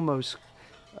you're almost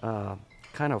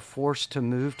kind of forced to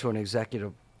move to an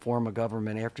executive form of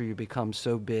government after you become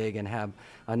so big and have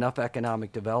enough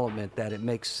economic development that it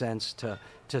makes sense to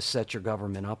set your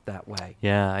government up that way.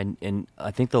 Yeah, and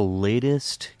I think the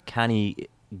latest county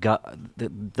the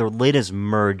latest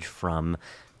merge from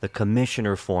the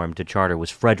commissioner form to charter was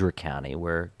Frederick County,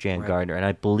 where Jan Gardner, and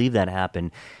I believe that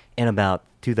happened in about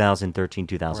 2013,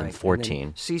 2014.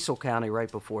 Right. Cecil County right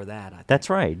before that, I think. That's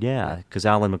right, yeah, because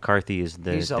Alan McCarthy is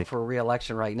he's up for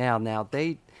re-election right now. Now,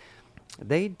 they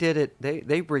did it,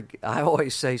 I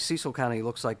always say Cecil County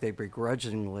looks like they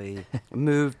begrudgingly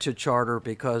moved to charter,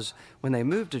 because when they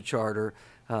moved to charter,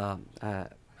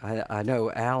 I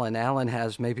know Alan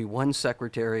has maybe one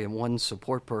secretary and one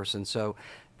support person, so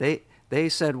they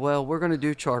said, well, we're going to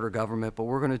do charter government, but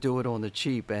we're going to do it on the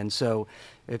cheap. And so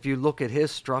if you look at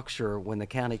his structure, when the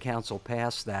county council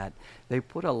passed that, they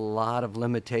put a lot of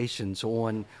limitations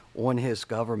on his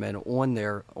government, on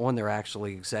their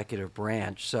actually executive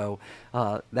branch. So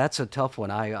that's a tough one.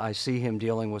 I see him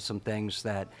dealing with some things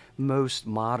that most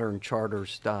modern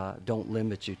charters don't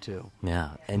limit you to.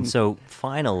 Yeah, and so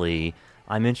finally,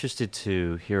 I'm interested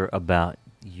to hear about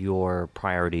your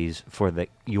priorities for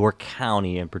your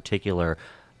county in particular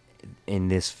in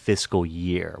this fiscal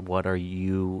year. What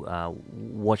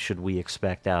should we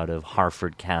expect out of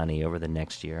Harford County over the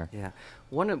next year? Yeah,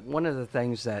 one of the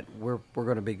things that we're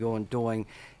going to be doing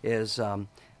is I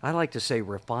like to say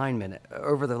refinement.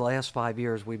 Over the last 5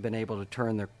 years, we've been able to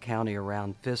turn the county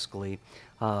around fiscally.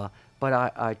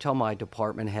 But I tell my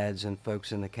department heads and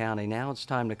folks in the county, now it's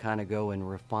time to kind of go and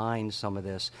refine some of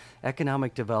this.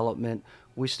 Economic development,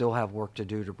 we still have work to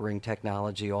do to bring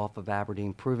technology off of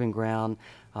Aberdeen Proving Ground.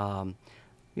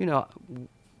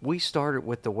 We started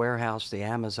with the warehouse, the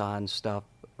Amazon stuff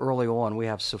early on. We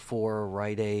have Sephora,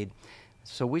 Rite Aid.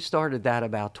 So we started that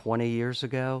about 20 years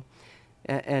ago.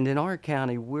 And in our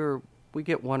county, we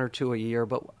get one or two a year,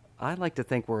 but I like to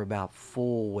think we're about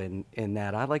full in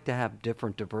that. I like to have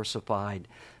different diversified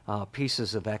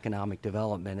pieces of economic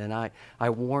development. And I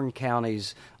warn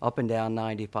counties up and down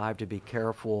 95 to be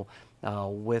careful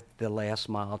with the last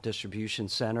mile distribution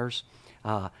centers.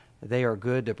 They are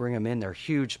good to bring them in. They're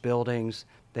huge buildings.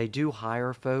 They do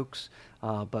hire folks,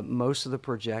 but most of the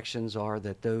projections are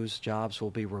that those jobs will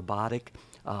be robotic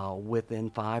within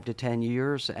 5 to 10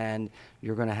 years, and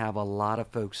you're going to have a lot of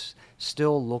folks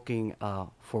still looking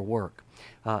for work.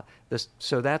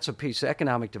 So that's a piece.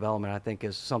 Economic development, I think,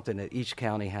 is something that each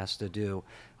county has to do.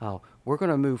 We're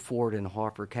going to move forward in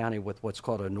Harford County with what's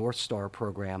called a North Star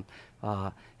program,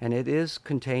 and it is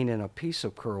contained in a piece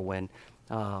of Kirwan.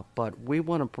 But we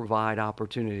want to provide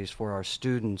opportunities for our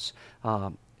students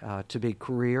to be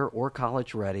career or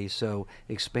college ready, so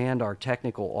expand our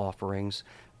technical offerings.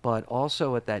 But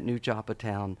also at that new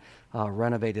Joppatown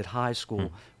renovated high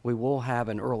school, we will have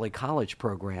an early college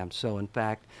program. So in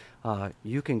fact,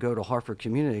 you can go to Harford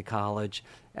Community College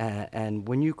and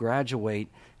when you graduate,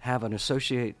 have an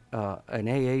associate, an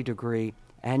AA degree,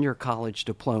 and your college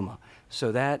diploma.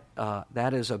 So that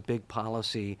is a big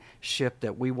policy shift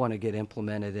that we want to get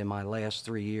implemented in my last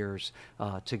 3 years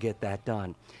to get that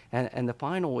done. And the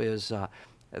final is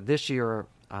this year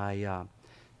I,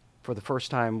 for the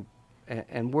first time,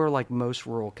 and we're like most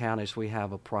rural counties, we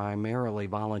have a primarily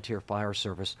volunteer fire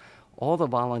service. All the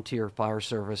volunteer fire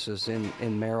services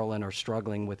in Maryland are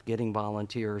struggling with getting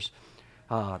volunteers.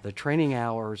 The training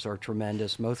hours are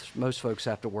tremendous. Most folks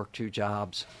have to work 2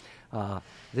 jobs.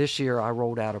 This year, I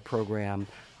rolled out a program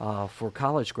for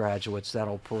college graduates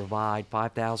that'll provide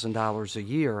 $5,000 a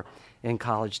year in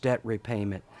college debt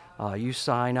repayment. You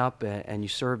sign up and you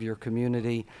serve your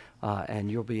community,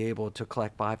 and you'll be able to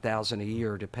collect $5,000 a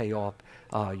year to pay off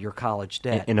your college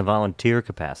debt. In a volunteer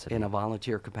capacity. In a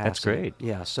volunteer capacity. That's great.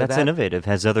 Yeah, so that's innovative.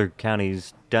 Has other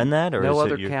counties done that? Or no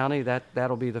is other county.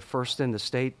 That'll be the first in the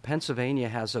state. Pennsylvania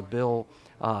has a bill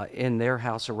in their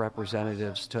House of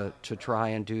Representatives to try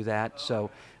and do that.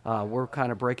 So we're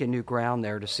kind of breaking new ground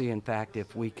there to see, in fact,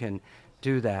 if we can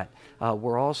do that.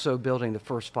 We're also building the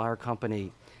first fire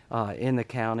company in the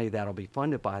county that'll be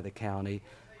funded by the county.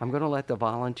 I'm going to let the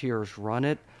volunteers run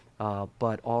it,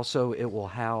 but also it will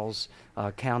house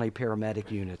county paramedic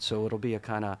units. So it'll be a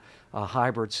kind of a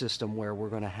hybrid system where we're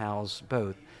going to house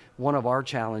both. One of our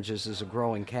challenges as a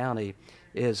growing county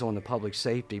is on the public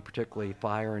safety, particularly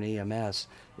fire and EMS,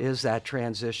 is that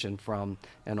transition from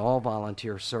an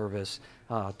all-volunteer service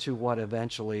to what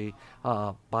eventually,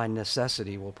 by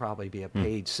necessity, will probably be a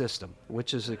paid system,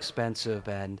 which is expensive,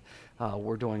 and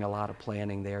we're doing a lot of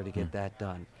planning there to get that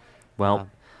done. Well,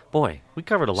 boy, we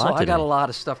covered a lot so today. I got a lot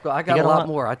of stuff. I got a lot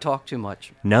more. I talk too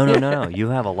much. No. You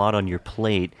have a lot on your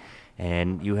plate,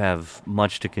 and you have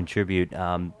much to contribute.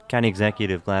 County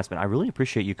Executive Glassman, I really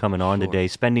appreciate you coming on today,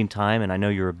 spending time, and I know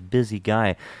you're a busy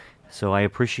guy, so I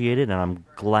appreciate it, and I'm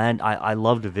glad. I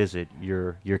love to visit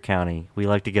your county. We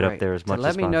like to get up there as much as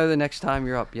possible. Let me know the next time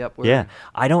you're up. Yep. Yeah.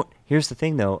 I don't. Here's the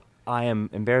thing, though. I am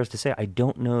embarrassed to say I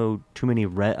don't know too many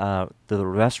the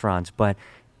restaurants, but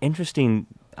interesting.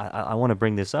 I want to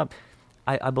bring this up.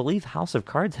 I believe House of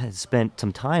Cards has spent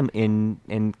some time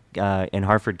in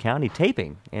Harford County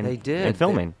taping and they did and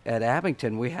filming. At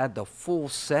Abington, we had the full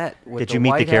set. Did you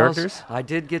meet the characters? I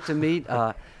did get to meet.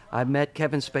 I met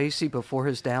Kevin Spacey before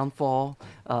his downfall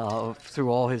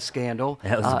through all his scandal.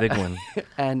 That was a big one.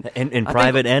 and in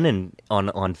private and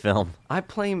on film. I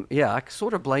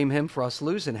sort of blame him for us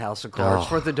losing House of Cards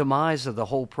for the demise of the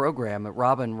whole program.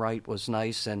 Robin Wright was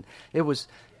nice, and it was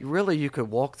really, you could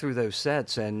walk through those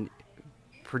sets and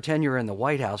pretend you're in the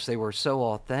White House. They were so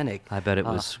authentic. I bet it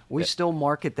was. We still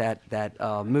market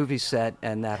that movie set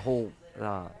and that whole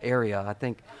area. I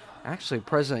think. Actually,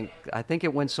 I think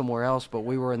it went somewhere else, but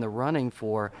we were in the running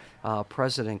for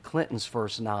President Clinton's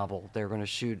first novel. They're going to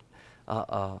shoot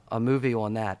a movie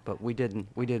on that, but we didn't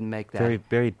make that. Very,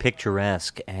 very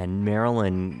picturesque, and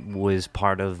Maryland was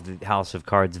part of the House of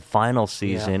Cards' final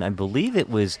season. Yeah. I believe it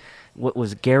was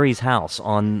Gary's house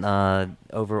on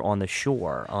over on the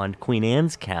shore on Queen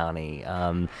Anne's County.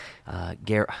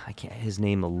 Gary, his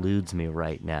name eludes me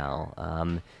right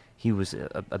now. he was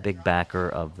a big backer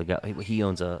of the guy. He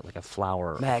owns a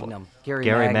flower Magnum. Gary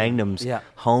Magnum. Magnum's Yeah.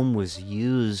 home was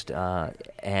used,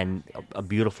 and a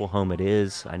beautiful home it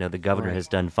is. I know the governor Right. has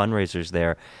done fundraisers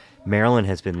there. Maryland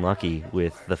has been lucky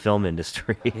with the film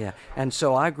industry. Yeah, and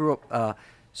so I grew up.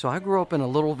 So I grew up in a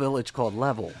little village called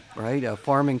Level, right, a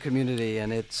farming community,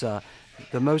 and it's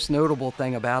the most notable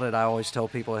thing about it. I always tell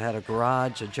people it had a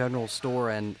garage, a general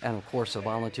store, and of course a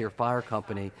volunteer fire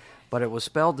company. But it was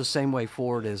spelled the same way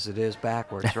forward as it is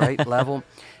backwards, right? Level,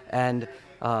 and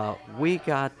we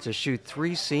got to shoot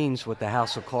 3 scenes with the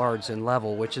House of Cards in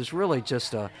Level, which is really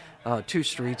just 2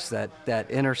 streets that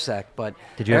intersect. But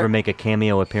Did you ever make a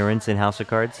cameo appearance in House of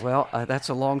Cards? well, that's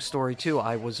a long story too.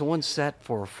 I was on set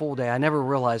for a full day. I never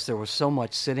realized there was so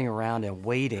much sitting around and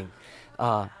waiting.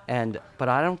 But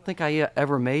I don't think I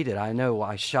ever made it. I know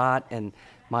I shot, and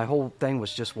my whole thing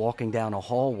was just walking down a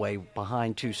hallway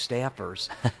behind 2 staffers.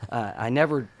 I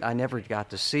never got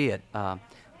to see it.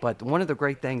 But one of the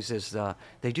great things is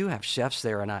they do have chefs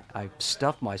there, and I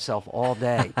stuffed myself all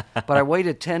day. But I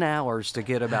waited 10 hours to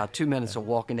get about 2 minutes of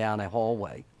walking down a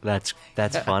hallway. That's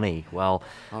funny. Well,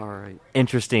 All right.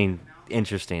 interesting.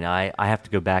 I have to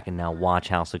go back and now watch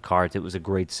House of Cards. It was a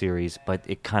great series, but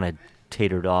it kind of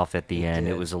tatered off at the end.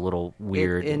 did. It was a little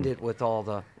weird. It ended with all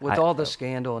the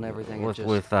scandal and everything. With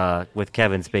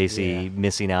Kevin Spacey Yeah.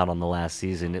 missing out on the last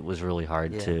season, it was really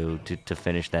hard Yeah. to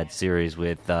finish that series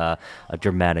with a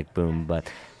dramatic boom.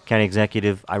 But County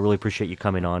Executive, I really appreciate you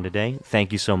coming on today.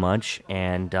 Thank you so much,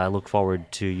 and I look forward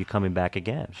to you coming back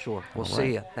again. Sure. We'll All see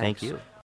right. you. Thank Thanks. you.